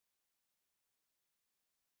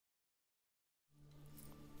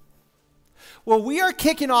Well, we are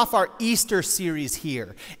kicking off our Easter series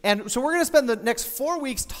here. And so we're going to spend the next 4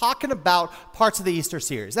 weeks talking about parts of the Easter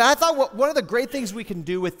series. And I thought one of the great things we can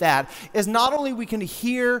do with that is not only we can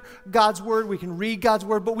hear God's word, we can read God's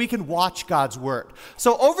word, but we can watch God's word.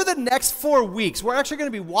 So over the next 4 weeks, we're actually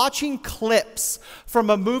going to be watching clips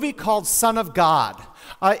from a movie called Son of God.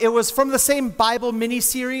 It was from the same Bible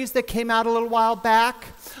miniseries that came out a little while back.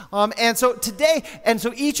 And so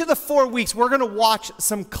each of the 4 weeks, we're going to watch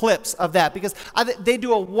some clips of that because they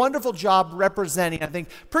do a wonderful job representing, I think,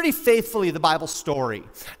 pretty faithfully the Bible story.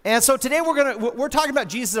 And so today we're talking about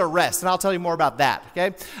Jesus' arrest, and I'll tell you more about that,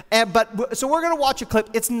 okay? So we're going to watch a clip.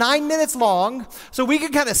 It's 9 minutes long, so we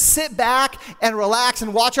can kind of sit back and relax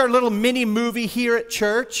and watch our little mini movie here at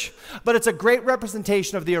church, but it's a great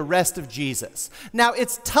representation of the arrest of Jesus. Now,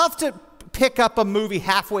 it's tough to pick up a movie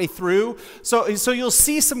halfway through. So you'll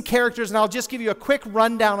see some characters, and I'll just give you a quick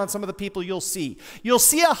rundown on some of the people you'll see. You'll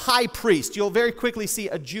see a high priest. You'll very quickly see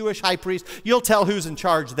a Jewish high priest. You'll tell who's in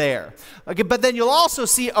charge there. Okay, but then you'll also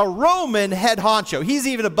see a Roman head honcho. He's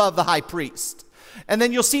even above the high priest. And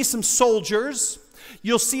then you'll see some soldiers.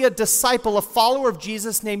 You'll see a disciple, a follower of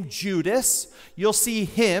Jesus named Judas. You'll see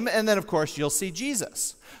him, and then, of course, you'll see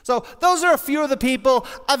Jesus. So those are a few of the people.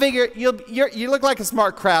 I figure you look like a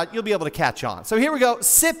smart crowd. You'll be able to catch on. So here we go.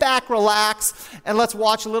 Sit back, relax, and let's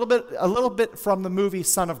watch a little bit from the movie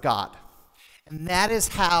Son of God. And that is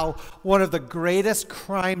how one of the greatest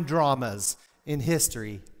crime dramas in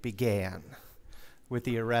history began, with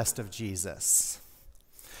the arrest of Jesus.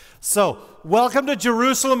 So, welcome to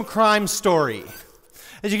Jerusalem Crime Story.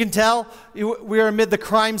 As you can tell, we are amid the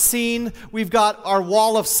crime scene. We've got our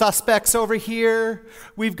wall of suspects over here.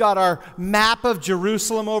 We've got our map of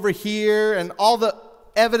Jerusalem over here and all the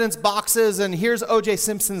evidence boxes. And here's O.J.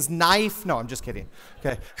 Simpson's knife. No, I'm just kidding.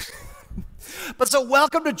 Okay. But so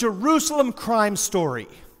welcome to Jerusalem Crime Story.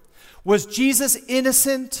 Was Jesus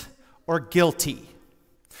innocent or guilty?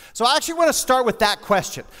 So I actually want to start with that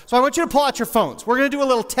question. So I want you to pull out your phones. We're going to do a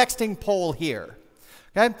little texting poll here.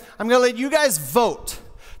 Okay? I'm going to let you guys vote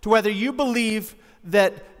to whether you believe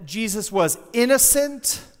that Jesus was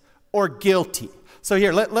innocent or guilty. So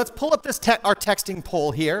here, let's pull up our texting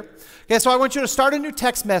poll here. Okay, so I want you to start a new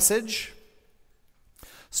text message.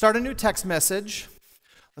 Start a new text message.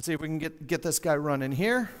 Let's see if we can get this guy running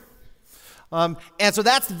here. And so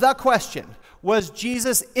that's the question. Was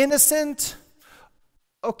Jesus innocent?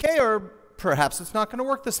 Okay, or perhaps it's not going to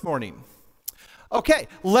work this morning. Okay,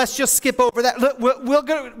 let's just skip over that. We're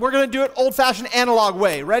going to do it old-fashioned analog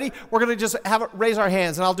way. Ready? We're going to just raise our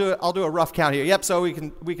hands, and I'll do a rough count here. Yep, so we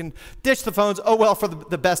can ditch the phones. Oh, well, for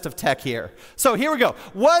the best of tech here. So here we go.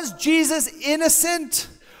 Was Jesus innocent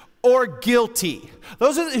or guilty?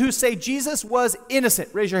 Those who say Jesus was innocent,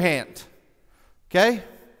 raise your hand. Okay?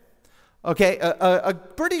 Okay, a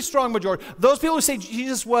pretty strong majority. Those people who say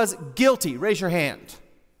Jesus was guilty, raise your hand.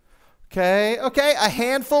 Okay, a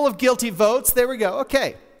handful of guilty votes. There we go.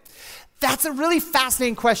 Okay. That's a really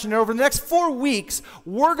fascinating question. And over the next 4 weeks,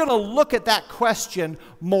 we're going to look at that question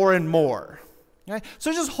more and more. Okay?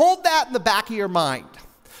 So just hold that in the back of your mind.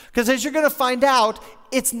 Because as you're going to find out,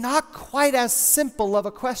 it's not quite as simple of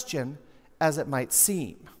a question as it might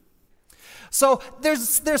seem. So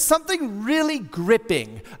there's something really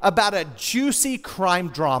gripping about a juicy crime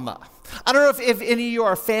drama. I don't know if any of you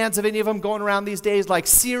are fans of any of them going around these days, like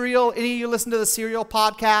Serial. Any of you listen to the Serial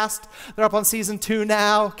podcast? They're up on season 2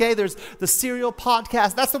 now. Okay, there's the Serial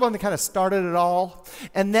podcast. That's the one that kind of started it all.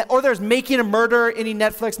 Or there's Making a Murderer. Any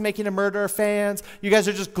Netflix Making a Murderer fans? You guys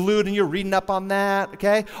are just glued and you're reading up on that.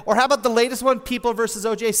 Okay. Or how about the latest one, People versus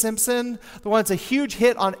O.J. Simpson? The one that's a huge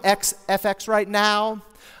hit on FX right now.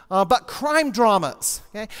 But crime dramas,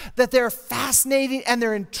 okay, that they're fascinating and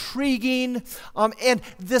they're intriguing. And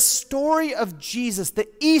the story of Jesus, the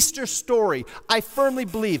Easter story, I firmly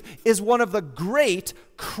believe, is one of the great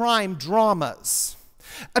crime dramas.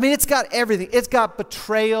 I mean, it's got everything. It's got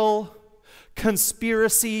betrayal,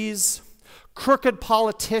 conspiracies, crooked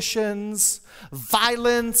politicians,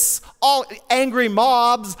 violence, all angry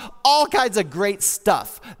mobs, all kinds of great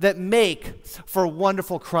stuff that make for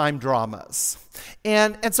wonderful crime dramas.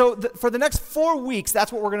 And so for the next 4 weeks,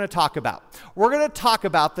 that's what we're going to talk about. We're going to talk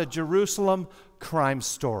about the Jerusalem crime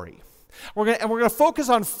story. We're going to focus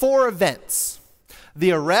on 4 events: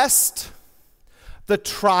 the arrest, the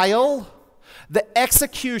trial, the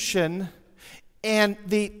execution, and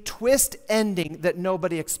the twist ending that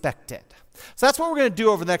nobody expected. So that's what we're going to do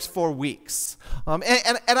over the next 4 weeks. And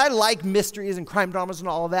I like mysteries and crime dramas and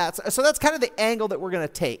all of that. So that's kind of the angle that we're going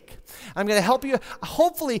to take. I'm going to help you.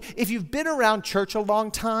 Hopefully, if you've been around church a long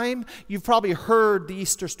time, you've probably heard the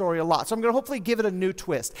Easter story a lot. So I'm going to hopefully give it a new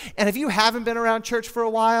twist. And if you haven't been around church for a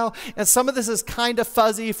while, and some of this is kind of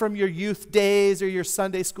fuzzy from your youth days or your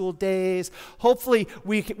Sunday school days, hopefully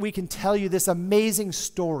we can tell you this amazing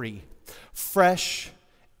story, fresh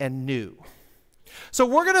and new. So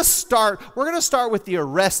we're going to start with the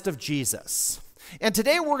arrest of Jesus. And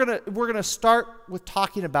today we're going to start with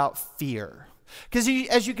talking about fear. Because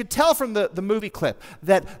as you could tell from the movie clip,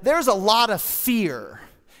 that there's a lot of fear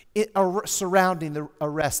surrounding the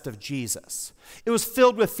arrest of Jesus. It was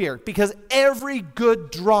filled with fear because every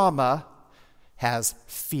good drama has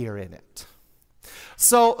fear in it.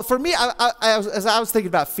 So for me, as I was thinking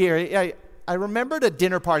about fear, I remembered a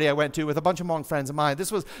dinner party I went to with a bunch of Hmong friends of mine.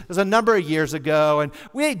 This was a number of years ago, and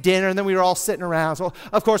we ate dinner, and then we were all sitting around. So,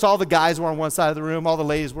 of course, all the guys were on one side of the room, all the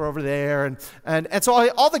ladies were over there, and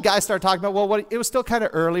so all the guys started talking about, well, it was still kind of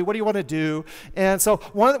early. What do you want to do? And so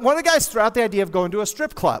one of the guys threw out the idea of going to a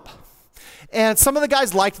strip club. And some of the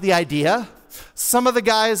guys liked the idea. Some of the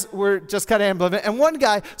guys were just kind of ambivalent. And one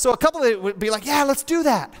guy, so a couple of them would be like, yeah, let's do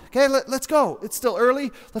that. Okay, let's go. It's still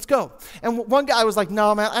early. Let's go. And one guy was like,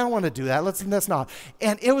 no, man, I don't want to do that. Let's not.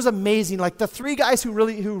 And it was amazing. Like the three guys who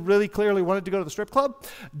really clearly wanted to go to the strip club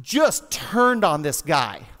just turned on this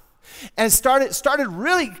guy and started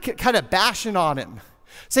really kind of bashing on him,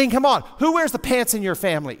 saying, come on, who wears the pants in your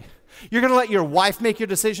family? You're going to let your wife make your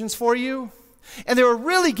decisions for you? And they were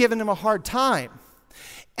really giving him a hard time.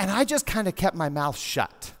 And I just kind of kept my mouth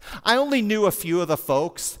shut. I only knew a few of the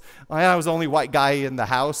folks. I was the only white guy in the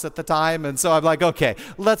house at the time. And so I'm like, okay,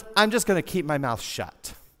 I'm just going to keep my mouth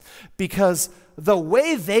shut. Because the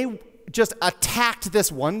way they just attacked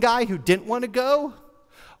this one guy who didn't want to go,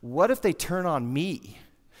 what if they turn on me?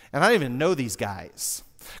 And I didn't even know these guys.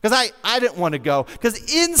 Because I didn't want to go.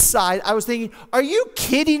 Because inside I was thinking, are you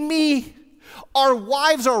kidding me? Our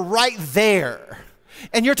wives are right there.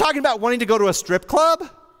 And you're talking about wanting to go to a strip club?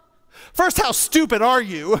 First, how stupid are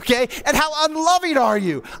you, okay? And how unloving are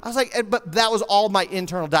you? I was like, but that was all my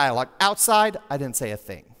internal dialogue. Outside, I didn't say a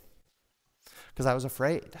thing because I was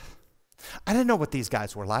afraid. I didn't know what these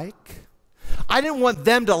guys were like. I didn't want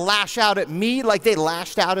them to lash out at me like they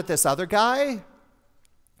lashed out at this other guy.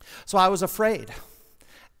 So I was afraid,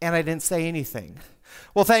 and I didn't say anything.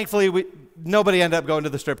 Well, thankfully, nobody ended up going to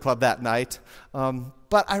the strip club that night.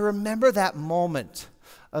 But I remember that moment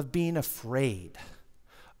of being afraid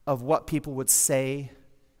of what people would say,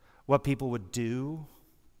 what people would do.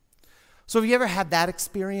 So have you ever had that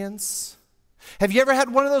experience? Have you ever had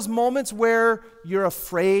one of those moments where you're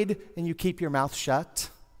afraid and you keep your mouth shut?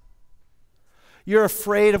 You're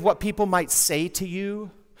afraid of what people might say to you.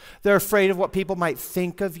 They're afraid of what people might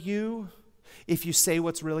think of you if you say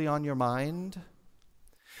what's really on your mind.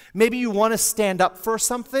 Maybe you want to stand up for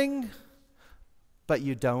something, but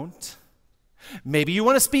you don't. Maybe you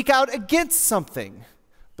want to speak out against something,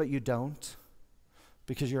 but you don't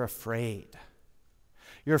because you're afraid.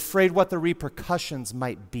 You're afraid what the repercussions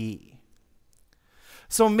might be.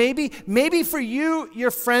 So maybe for you,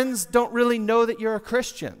 your friends don't really know that you're a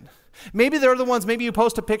Christian. Maybe they're the ones, maybe you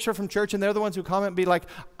post a picture from church and they're the ones who comment and be like,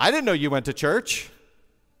 I didn't know you went to church.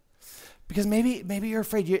 Because maybe you're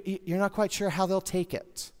afraid, you're not quite sure how they'll take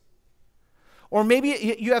it. Or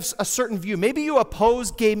maybe you have a certain view. Maybe you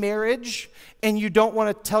oppose gay marriage and you don't want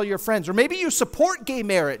to tell your friends. Or maybe you support gay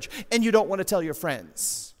marriage and you don't want to tell your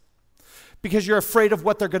friends because you're afraid of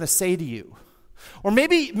what they're going to say to you. Or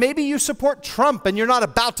maybe you support Trump and you're not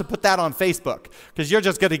about to put that on Facebook because you're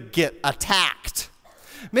just going to get attacked.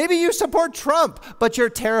 Maybe you support Trump, but you're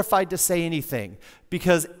terrified to say anything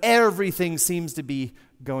because everything seems to be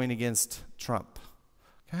going against Trump.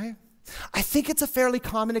 Okay? I think it's a fairly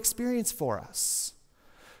common experience for us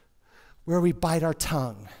where we bite our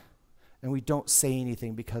tongue and we don't say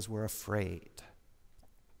anything because we're afraid.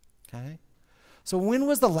 Okay? So when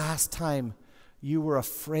was the last time you were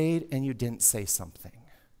afraid and you didn't say something?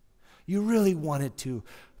 You really wanted to,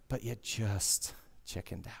 but you just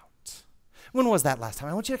chickened out. When was that last time?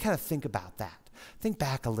 I want you to kind of think about that. Think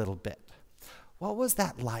back a little bit. What was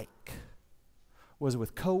that like? Was it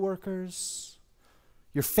with coworkers?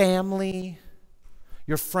 Your family?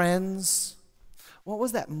 Your friends? What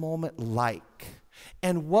was that moment like?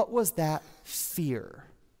 And what was that fear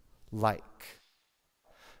like?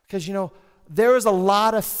 Because, there is a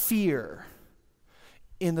lot of fear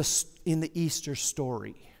in the Easter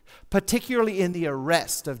story, particularly in the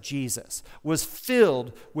arrest of Jesus, was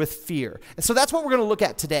filled with fear. And so that's what we're going to look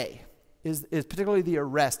at today. is particularly the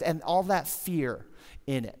arrest and all that fear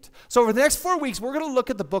in it. So over the next 4 weeks, we're going to look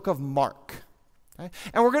at the book of Mark. Okay?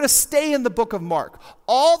 And we're going to stay in the book of Mark.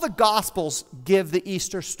 All the Gospels give the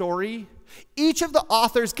Easter story. Each of the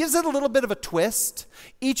authors gives it a little bit of a twist.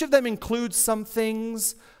 Each of them includes some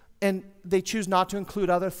things, and they choose not to include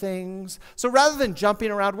other things. So rather than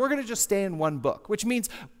jumping around, we're going to just stay in one book, which means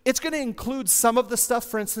it's going to include some of the stuff,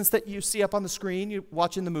 for instance, that you see up on the screen, you're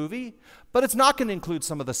watching the movie, but it's not going to include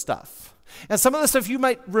some of the stuff. And some of the stuff you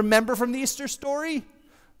might remember from the Easter story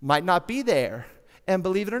might not be there. And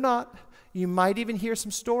believe it or not, you might even hear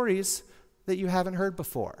some stories that you haven't heard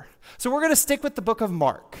before. So we're going to stick with the book of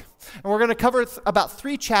Mark. And we're going to cover about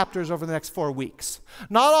 3 chapters over the next 4 weeks.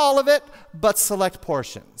 Not all of it, but select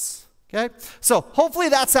portions. Okay? So hopefully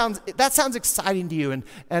that sounds exciting to you.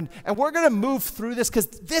 And we're going to move through this because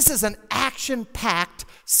this is an action-packed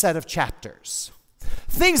set of chapters.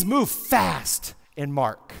 Things move fast in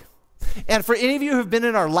Mark. And for any of you who have been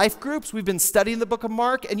in our life groups, we've been studying the book of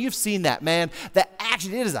Mark, and you've seen that, man. It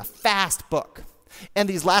is a fast book. And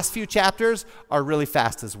these last few chapters are really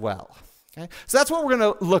fast as well. Okay? So that's what we're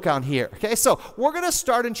going to look on here. Okay? So we're going to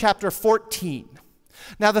start in chapter 14.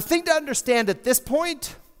 Now, the thing to understand at this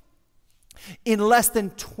point, in less than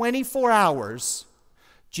 24 hours,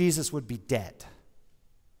 Jesus would be dead.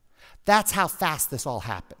 That's how fast this all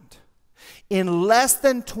happened. In less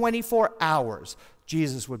than 24 hours,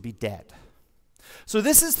 Jesus would be dead. So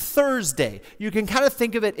this is Thursday. You can kind of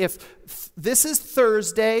think of it if this is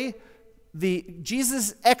Thursday,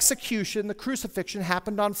 Jesus' execution, the crucifixion,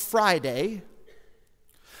 happened on Friday.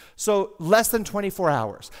 So less than 24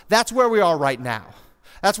 hours. That's where we are right now.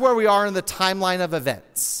 That's where we are in the timeline of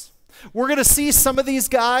events. We're going to see some of these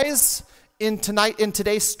guys in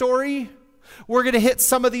today's story. We're going to hit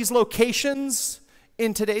some of these locations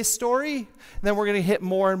in today's story. And then we're going to hit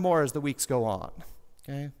more and more as the weeks go on.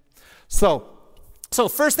 Okay? So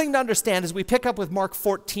first thing to understand as we pick up with Mark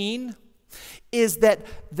 14 is that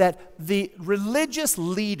the religious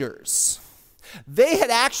leaders, they had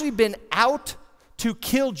actually been out to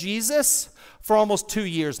kill Jesus for almost 2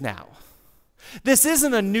 years now. This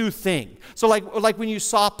isn't a new thing. So like when you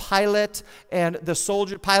saw Pilate and the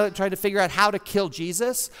soldier Pilate trying to figure out how to kill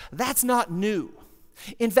Jesus, that's not new.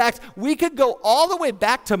 In fact, we could go all the way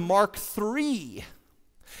back to Mark 3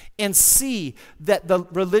 and see that the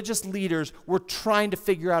religious leaders were trying to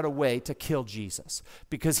figure out a way to kill Jesus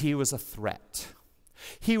because he was a threat.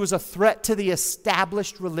 He was a threat to the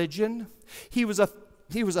established religion. He was a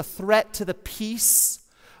threat to the peace,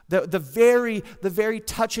 the very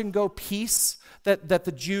touch and go peace that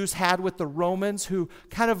the Jews had with the Romans, who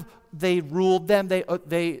kind of they ruled them.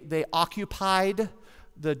 They occupied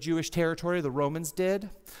the Jewish territory. The Romans did.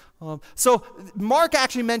 So Mark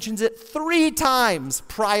actually mentions it 3 times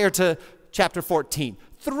prior to chapter 14.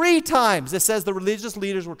 3 times it says the religious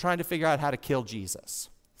leaders were trying to figure out how to kill Jesus.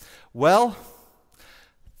 Well,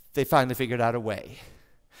 they finally figured out a way.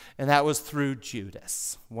 And that was through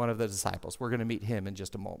Judas, one of the disciples. We're going to meet him in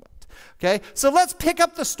just a moment. Okay, so let's pick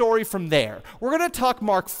up the story from there. We're going to talk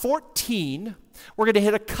Mark 14. We're going to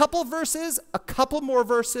hit a couple verses, a couple more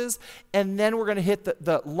verses, and then we're going to hit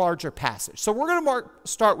the larger passage. So we're going to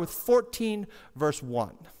start with 14, verse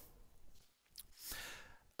 1.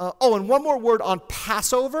 And one more word on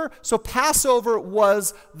Passover. So Passover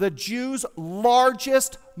was the Jews'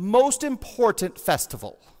 largest, most important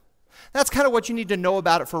festival. That's kind of what you need to know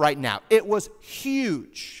about it for right now. It was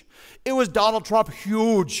huge. It was Donald Trump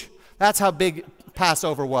huge. That's how big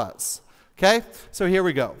Passover was. Okay? So here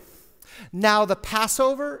we go. Now the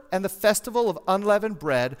Passover and the festival of unleavened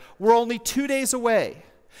bread were only 2 days away,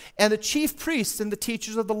 and the chief priests and the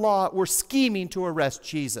teachers of the law were scheming to arrest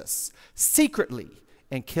Jesus secretly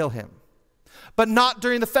and kill him. But not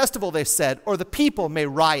during the festival, they said, or the people may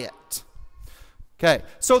riot. Okay,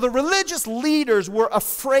 so the religious leaders were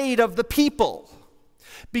afraid of the people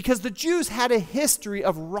because the Jews had a history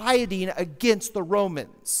of rioting against the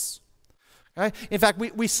Romans. Okay? In fact,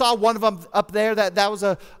 we saw one of them up there. That was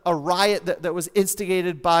a riot that was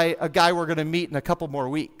instigated by a guy we're going to meet in a couple more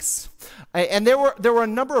weeks. And there were a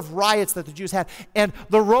number of riots that the Jews had, and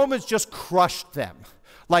the Romans just crushed them,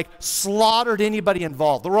 like slaughtered anybody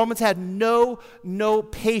involved. The Romans had no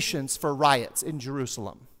patience for riots in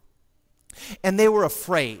Jerusalem. And they were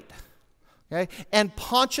afraid. Okay? And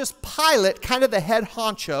Pontius Pilate, kind of the head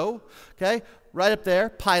honcho, okay, right up there,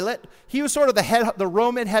 Pilate, he was sort of the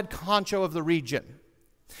Roman head honcho of the region.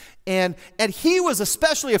 And he was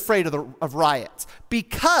especially afraid of riots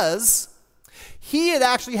because he had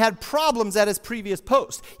actually had problems at his previous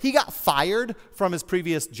post. He got fired from his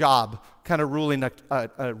previous job, kind of ruling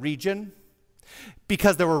a region,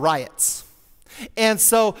 because there were riots. And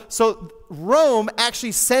so Rome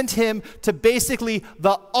actually sent him to basically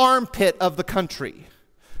the armpit of the country,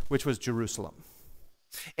 which was Jerusalem.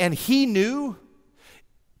 And Pilate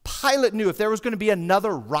knew if there was going to be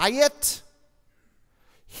another riot,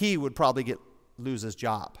 he would probably lose his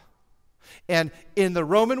job. And in the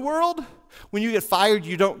Roman world, when you get fired,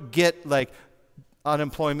 you don't get like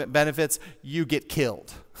unemployment benefits, you get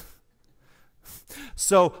killed.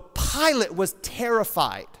 So Pilate was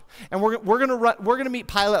terrified. And we're going to meet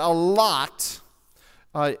Pilate a lot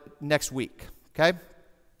next week, okay?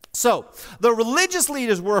 So the religious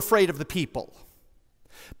leaders were afraid of the people.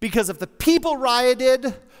 Because if the people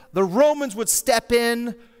rioted, the Romans would step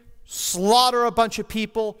in, slaughter a bunch of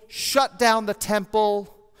people, shut down the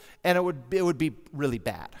temple, and it would be really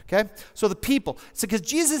bad, okay? So the people, because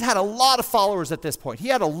Jesus had a lot of followers at this point. He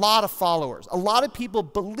had a lot of followers. A lot of people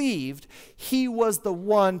believed he was the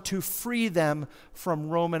one to free them from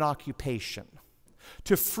Roman occupation,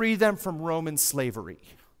 to free them from Roman slavery.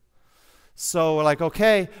 So like,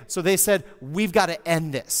 okay, so they said, we've got to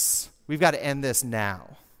end this. We've got to end this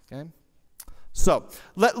now, okay? So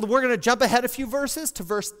we're going to jump ahead a few verses to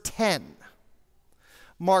verse 10.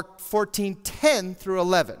 Mark 14:10 through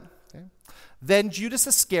 11. Okay? Then Judas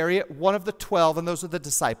Iscariot, one of the 12, and those are the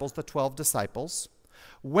disciples, the 12 disciples,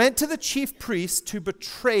 went to the chief priests to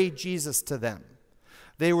betray Jesus to them.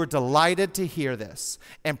 They were delighted to hear this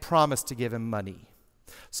and promised to give him money.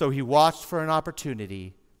 So he watched for an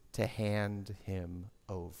opportunity to hand him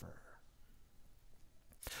over.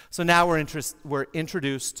 So now we're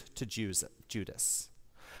introduced to Judas,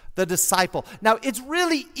 the disciple. Now, it's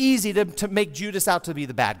really easy to make Judas out to be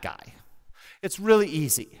the bad guy. It's really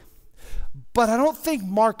easy. But I don't think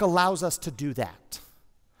Mark allows us to do that.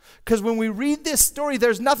 Because when we read this story,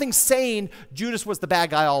 there's nothing saying Judas was the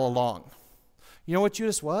bad guy all along. You know what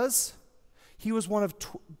Judas was? He was one of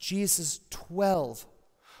Jesus' 12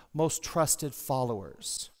 most trusted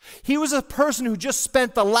followers. He was a person who just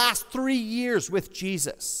spent the last 3 years with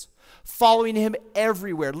Jesus, following him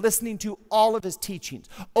everywhere, listening to all of his teachings,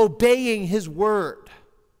 obeying his word.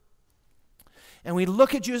 And we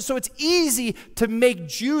look at Judas, so it's easy to make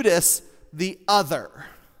Judas the other.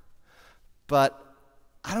 But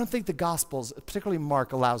I don't think the Gospels, particularly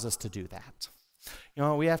Mark, allows us to do that. You know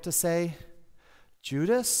what we have to say?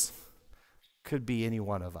 Judas could be any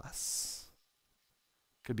one of us.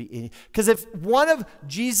 Could be any. Because if one of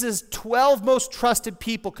Jesus' 12 most trusted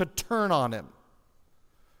people could turn on him,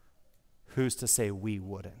 who's to say we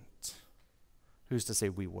wouldn't? Who's to say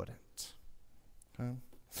we wouldn't? Okay.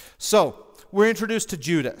 So, we're introduced to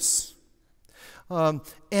Judas.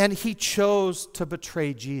 And he chose to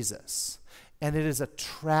betray Jesus. And it is a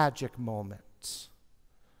tragic moment.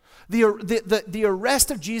 The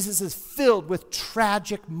arrest of Jesus is filled with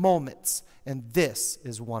tragic moments. And this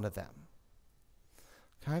is one of them.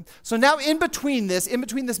 Okay. So now in between this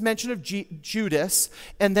mention of Judas,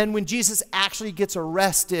 and then when Jesus actually gets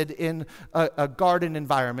arrested in a garden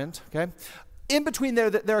environment, okay, in between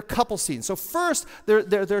there are a couple scenes. So first,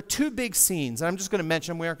 there are two big scenes, and I'm just going to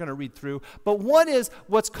mention them. We aren't going to read through. But one is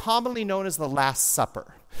what's commonly known as the Last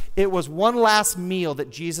Supper. It was one last meal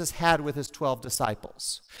that Jesus had with his 12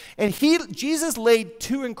 disciples. And Jesus laid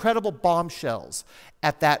two incredible bombshells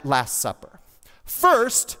at that Last Supper.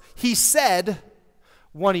 First, he said,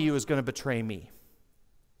 one of you is going to betray me.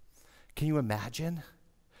 Can you imagine?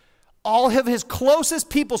 All of his closest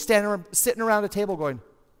people sitting around a table going,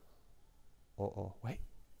 wait,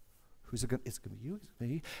 who's it going to, it's going to be you? It's going to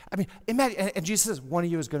be you? I mean, imagine, and Jesus says, one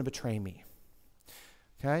of you is going to betray me.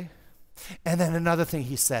 Okay? And then another thing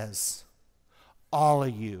he says, all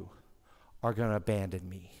of you are going to abandon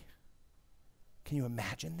me. Can you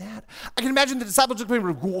imagine that? I can imagine the disciples just going,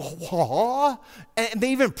 whoa, and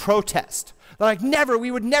they even protest. They're like, never,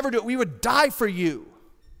 we would never do it. We would die for you.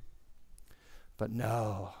 But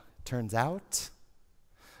no, turns out,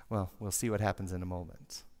 well, we'll see what happens in a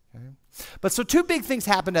moment. Okay? But so two big things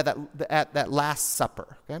happened at that Last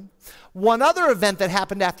Supper. Okay? One other event that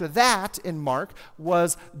happened after that in Mark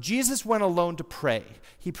was Jesus went alone to pray.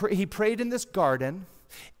 He prayed in this garden,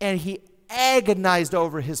 and he agonized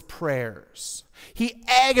over his prayers. He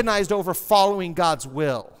agonized over following God's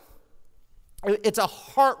will. It's a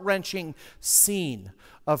heart-wrenching scene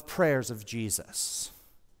of prayers of Jesus.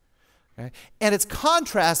 Okay? And it's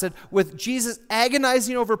contrasted with Jesus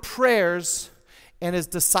agonizing over prayers and his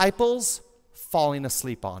disciples falling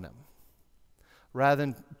asleep on him. Rather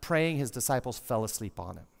than praying, his disciples fell asleep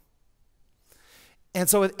on him. And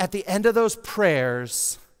so at the end of those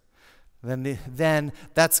prayers, then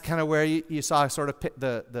that's kind of where you saw sort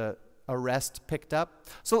of arrest picked up.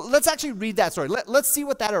 So let's actually read that story. Let's see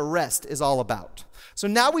what that arrest is all about. So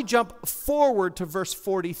now we jump forward to verse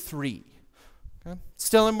 43. Okay?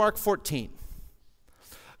 Still in Mark 14.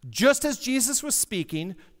 Just as Jesus was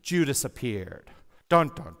speaking, Judas appeared.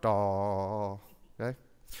 Dun, dun, dun. Okay?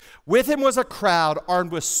 With him was a crowd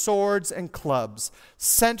armed with swords and clubs,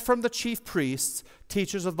 sent from the chief priests,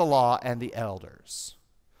 teachers of the law, and the elders.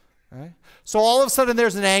 Okay? So all of a sudden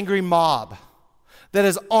there's an angry mob that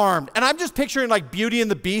is armed. And I'm just picturing like Beauty and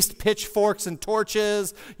the Beast, pitchforks and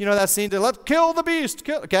torches. You know that scene, let's kill the beast,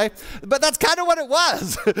 okay? But that's kind of what it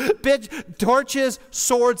was. Torches,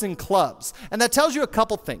 swords, and clubs. And that tells you a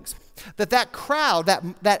couple things. That crowd,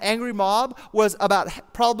 that angry mob was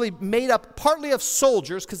probably made up partly of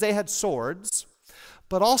soldiers because they had swords,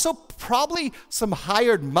 but also probably some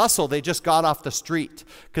hired muscle they just got off the street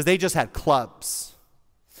because they just had clubs.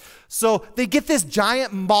 So they get this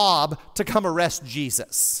giant mob to come arrest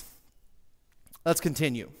Jesus. Let's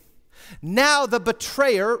continue. Now the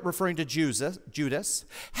betrayer, referring to Judas,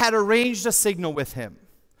 had arranged a signal with him.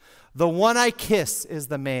 The one I kiss is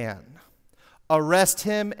the man. Arrest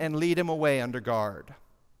him and lead him away under guard.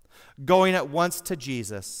 Going at once to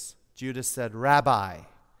Jesus, Judas said, Rabbi,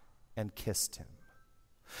 and kissed him.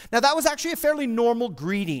 Now that was actually a fairly normal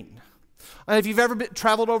greeting. And if you've ever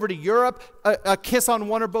traveled over to Europe, a kiss on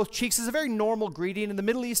one or both cheeks is a very normal greeting. In the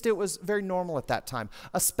Middle East, it was very normal at that time,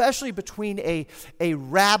 especially between a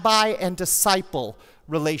rabbi and disciple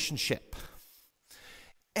relationship.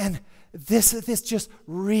 And this just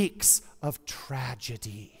reeks of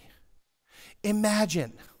tragedy.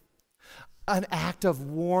 Imagine an act of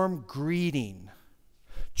warm greeting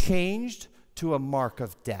changed to a mark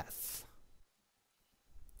of death.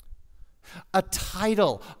 A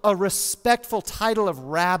title, a respectful title of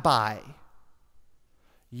rabbi,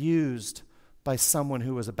 used by someone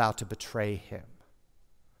who was about to betray him.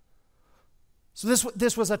 So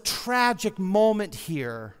this was a tragic moment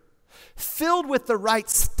here, filled with the right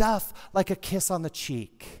stuff, like a kiss on the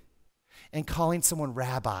cheek and calling someone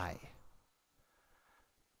rabbi,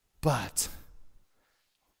 but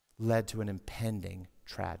led to an impending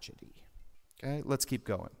tragedy. Okay, let's keep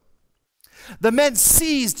going. The men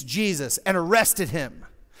seized Jesus and arrested him.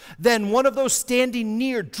 Then one of those standing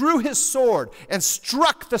near drew his sword and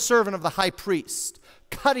struck the servant of the high priest,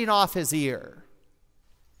 cutting off his ear.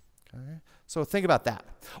 Okay? So think about that.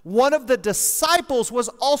 One of the disciples was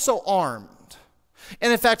also armed.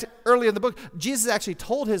 And in fact, early in the book, Jesus actually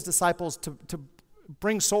told his disciples to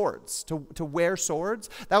bring swords, to wear swords.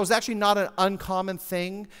 That was actually not an uncommon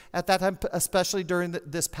thing at that time, especially during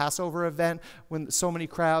this Passover event when so many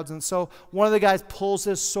crowds. And so one of the guys pulls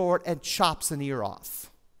his sword and chops an ear off.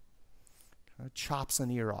 Chops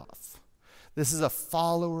an ear off. This is a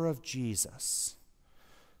follower of Jesus.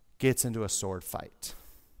 Gets into a sword fight.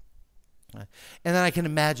 And then I can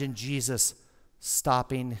imagine Jesus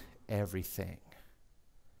stopping everything.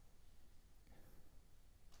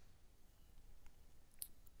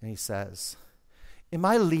 And he says, am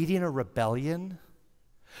I leading a rebellion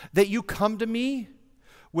that you come to me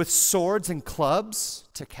with swords and clubs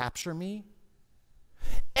to capture me?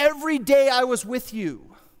 Every day I was with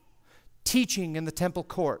you, teaching in the temple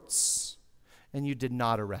courts, and you did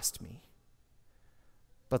not arrest me.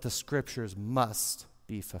 But the scriptures must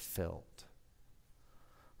be fulfilled.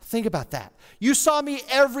 Think about that. You saw me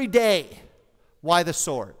every day. Why the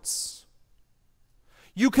swords?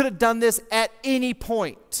 You could have done this at any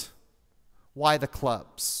point. Why the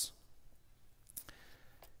clubs?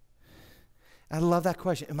 I love that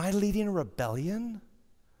question. Am I leading a rebellion?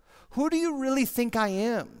 Who do you really think I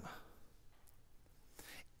am?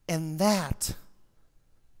 And that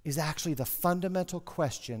is actually the fundamental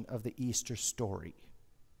question of the Easter story.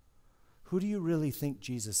 Who do you really think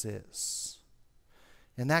Jesus is?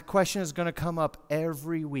 And that question is going to come up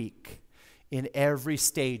every week in every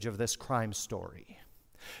stage of this crime story.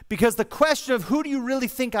 Because the question of who do you really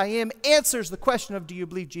think I am answers the question of do you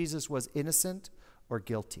believe Jesus was innocent or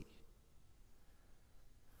guilty?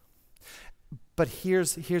 But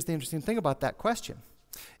here's the interesting thing about that question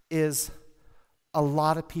is a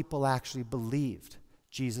lot of people actually believed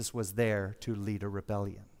Jesus was there to lead a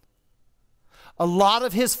rebellion. A lot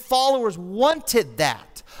of his followers wanted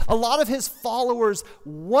that. A lot of his followers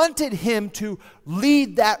wanted him to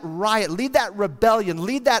lead that riot, lead that rebellion,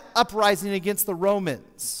 lead that uprising against the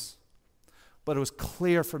Romans. But it was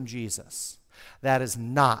clear from Jesus that is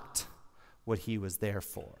not what he was there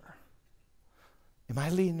for. Am I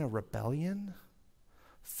leading a rebellion?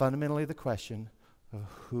 Fundamentally the question of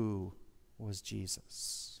who was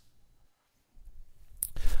Jesus.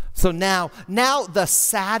 So now the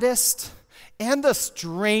saddest and the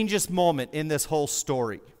strangest moment in this whole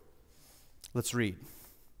story Let's read.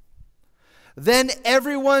 Then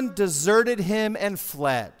everyone deserted him and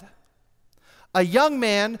fled. A young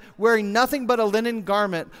man wearing nothing but a linen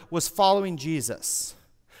garment was following Jesus.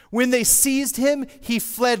 When they seized him, he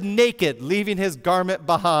fled naked, leaving his garment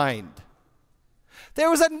behind. There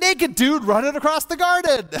was a naked dude running across the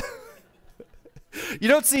garden. You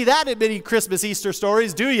don't see that in many Christmas, Easter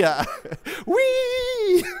stories, do you?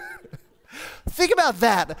 Whee! Think about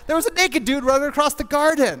that. There was a naked dude running across the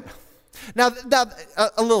garden. Now,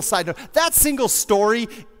 a little side note. That single story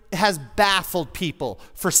has baffled people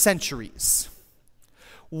for centuries.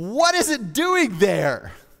 What is it doing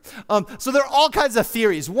there? So there are all kinds of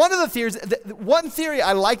theories. One of the theories, one theory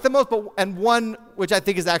I like the most, and one which I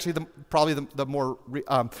think is actually probably the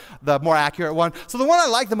more accurate one. So the one I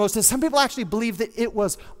like the most is some people actually believe that it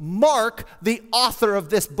was Mark, the author of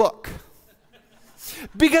this book,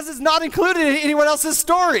 because it's not included in anyone else's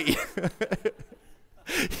story.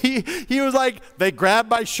 He was like, they grabbed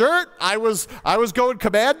my shirt. I was going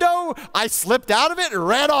commando. I slipped out of it and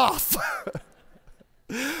ran off.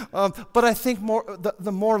 But I think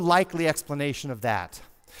the more likely explanation of that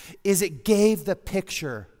is it gave the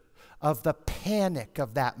picture of the panic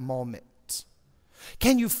of that moment.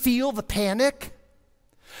 Can you feel the panic?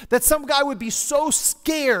 That some guy would be so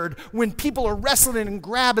scared when people are wrestling and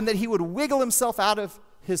grabbing that he would wiggle himself out of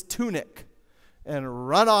his tunic and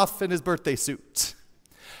run off in his birthday suit.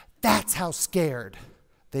 That's how scared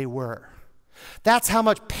they were. That's how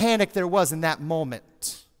much panic there was in that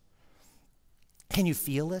moment. Can you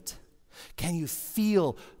feel it? Can you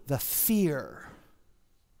feel the fear?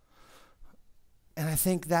 And I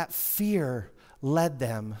think that fear led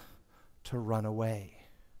them to run away.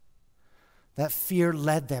 That fear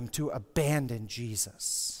led them to abandon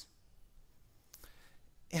Jesus.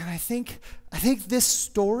 And I think this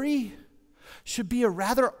story should be a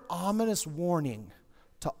rather ominous warning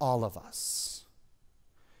to all of us.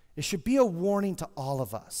 It should be a warning to all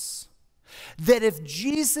of us that if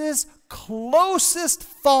Jesus' closest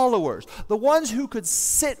followers, the ones who could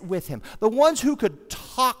sit with him, the ones who could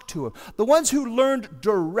talk to him, the ones who learned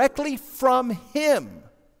directly from him,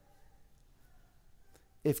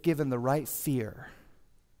 if given the right fear,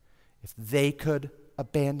 if they could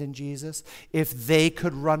abandon Jesus, if they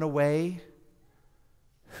could run away,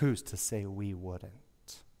 who's to say we wouldn't?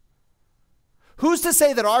 Who's to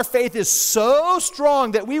say that our faith is so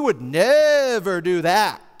strong that we would never do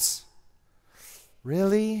that?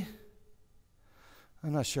 Really?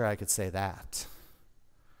 I'm not sure I could say that.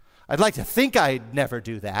 I'd like to think I'd never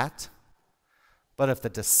do that. But if the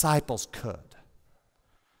disciples could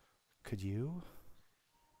you?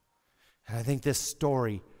 And I think this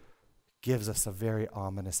story gives us a very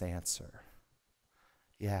ominous answer.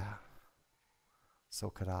 Yeah, so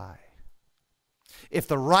could I. If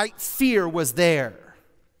the right fear was there.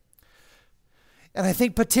 And I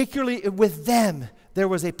think particularly with them, there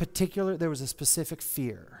was a specific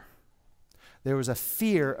fear. There was a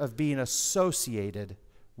fear of being associated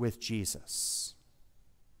with Jesus.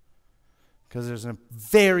 Because there's a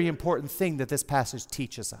very important thing that this passage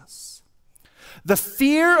teaches us. The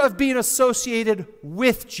fear of being associated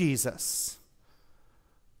with Jesus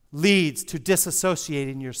leads to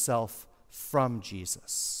disassociating yourself from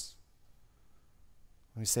Jesus.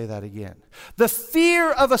 Let me say that again. The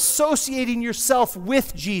fear of associating yourself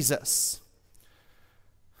with Jesus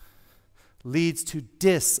leads to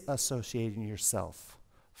disassociating yourself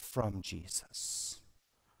from Jesus.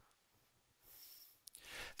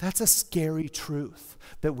 That's a scary truth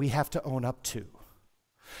that we have to own up to.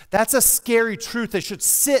 That's a scary truth that should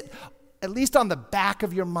sit at least on the back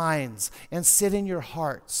of your minds and sit in your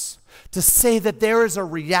hearts, to say that there is a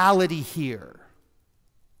reality here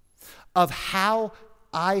of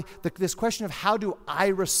this question of how do I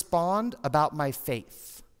respond about my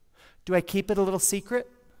faith? Do I keep it a little secret?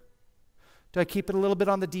 Do I keep it a little bit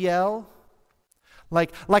on the DL?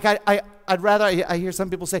 I'd rather, I hear some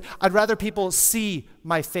people say, I'd rather people see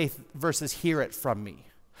my faith versus hear it from me.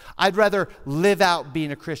 I'd rather live out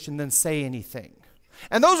being a Christian than say anything.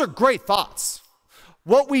 And those are great thoughts.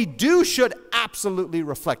 What we do should absolutely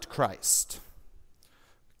reflect Christ.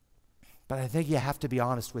 But I think you have to be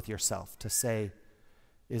honest with yourself to say,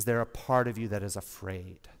 is there a part of you that is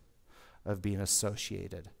afraid of being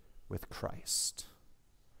associated with Christ?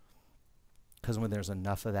 Because when there's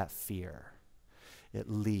enough of that fear, it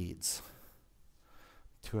leads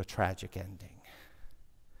to a tragic ending.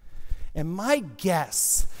 And my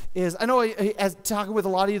guess is, I know as talking with a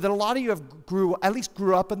lot of you, that a lot of you at least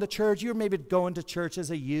grew up in the church. You were maybe going to church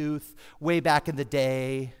as a youth way back in the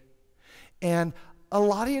day. And a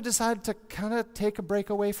lot of you decided to kind of take a break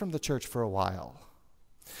away from the church for a while.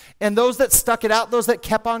 And those that stuck it out, those that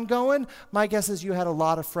kept on going, my guess is you had a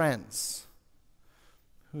lot of friends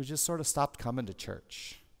who just sort of stopped coming to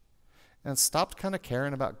church and stopped kind of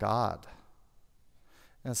caring about God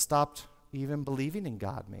and stopped even believing in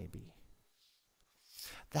God maybe.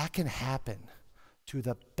 That can happen to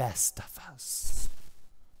the best of us.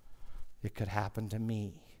 It could happen to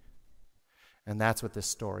me. And that's what this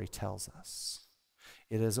story tells us.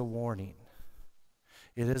 It is a warning.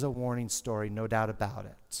 It is a warning story, no doubt about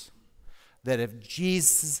it. That if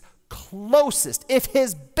Jesus' closest, if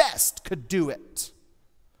his best could do it,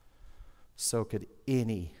 so could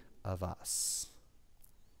any of us.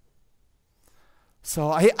 So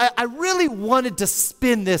I really wanted to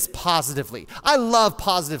spin this positively. I love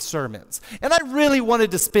positive sermons. And I really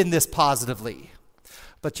wanted to spin this positively.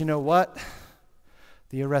 But you know what?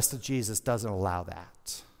 The arrest of Jesus doesn't allow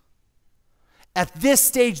that. At this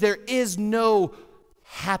stage, there is no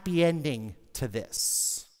happy ending to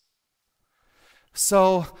this.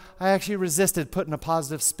 So I actually resisted putting a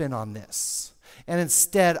positive spin on this. And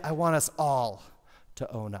instead, I want us all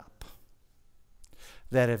to own up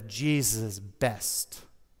that if Jesus' best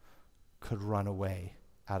could run away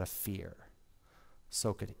out of fear,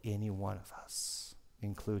 so could any one of us,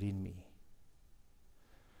 including me.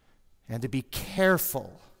 And to be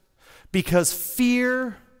careful, because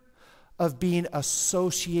fear of being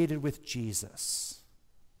associated with Jesus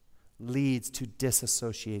leads to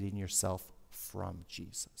disassociating yourself from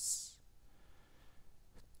Jesus.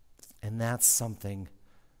 And that's something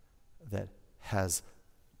that has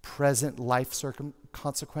present life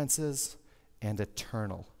consequences and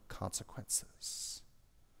eternal consequences.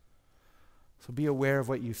 So be aware of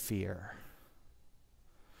what you fear.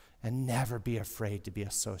 And never be afraid to be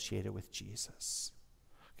associated with Jesus.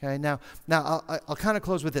 Okay, now I'll kind of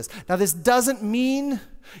close with this. Now, this doesn't mean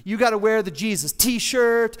you got to wear the Jesus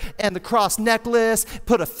t-shirt and the cross necklace,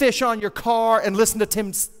 put a fish on your car, and listen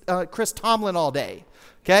to Chris Tomlin all day.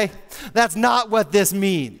 Okay? That's not what this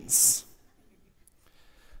means.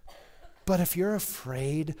 But if you're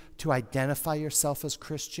afraid to identify yourself as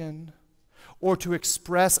Christian or to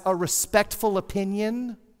express a respectful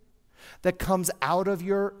opinion that comes out of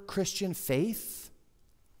your Christian faith,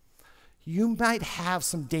 you might have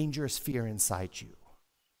some dangerous fear inside you.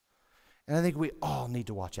 And I think we all need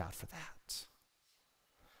to watch out for that.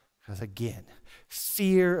 Because again,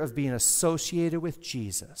 fear of being associated with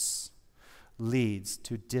Jesus leads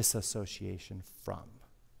to disassociation from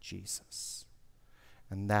Jesus.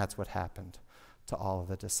 And that's what happened to all of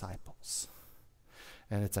the disciples.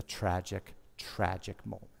 And it's a tragic, tragic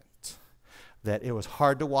moment. That it was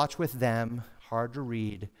hard to watch with them, hard to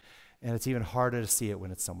read, and it's even harder to see it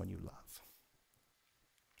when it's someone you love.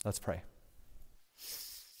 Let's pray.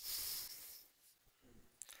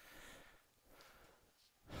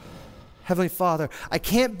 Heavenly Father, I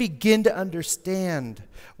can't begin to understand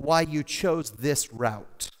why you chose this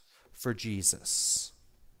route for Jesus,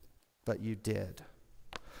 but you did.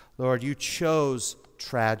 Lord, you chose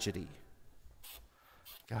tragedy.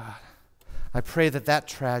 God, I pray that that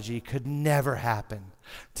tragedy could never happen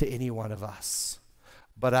to any one of us,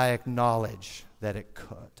 but I acknowledge that it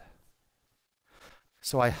could.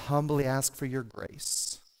 So I humbly ask for your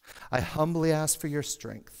grace. I humbly ask for your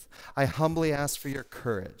strength. I humbly ask for your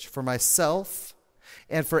courage for myself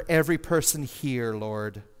and for every person here,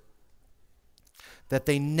 Lord, that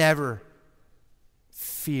they never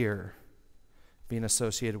fear being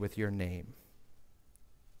associated with your name.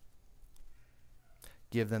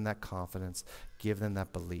 Give them that confidence. Give them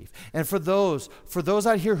that belief. And for those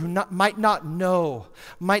out here who might not know,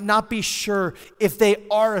 might not be sure if they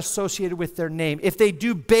are associated with their name, if they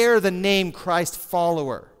do bear the name Christ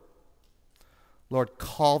follower, Lord,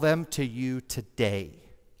 call them to you today.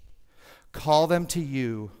 Call them to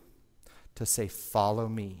you to say, follow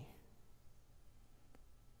me.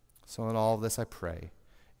 So in all of this I pray,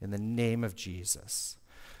 in the name of Jesus,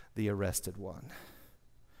 the arrested one.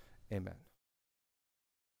 Amen.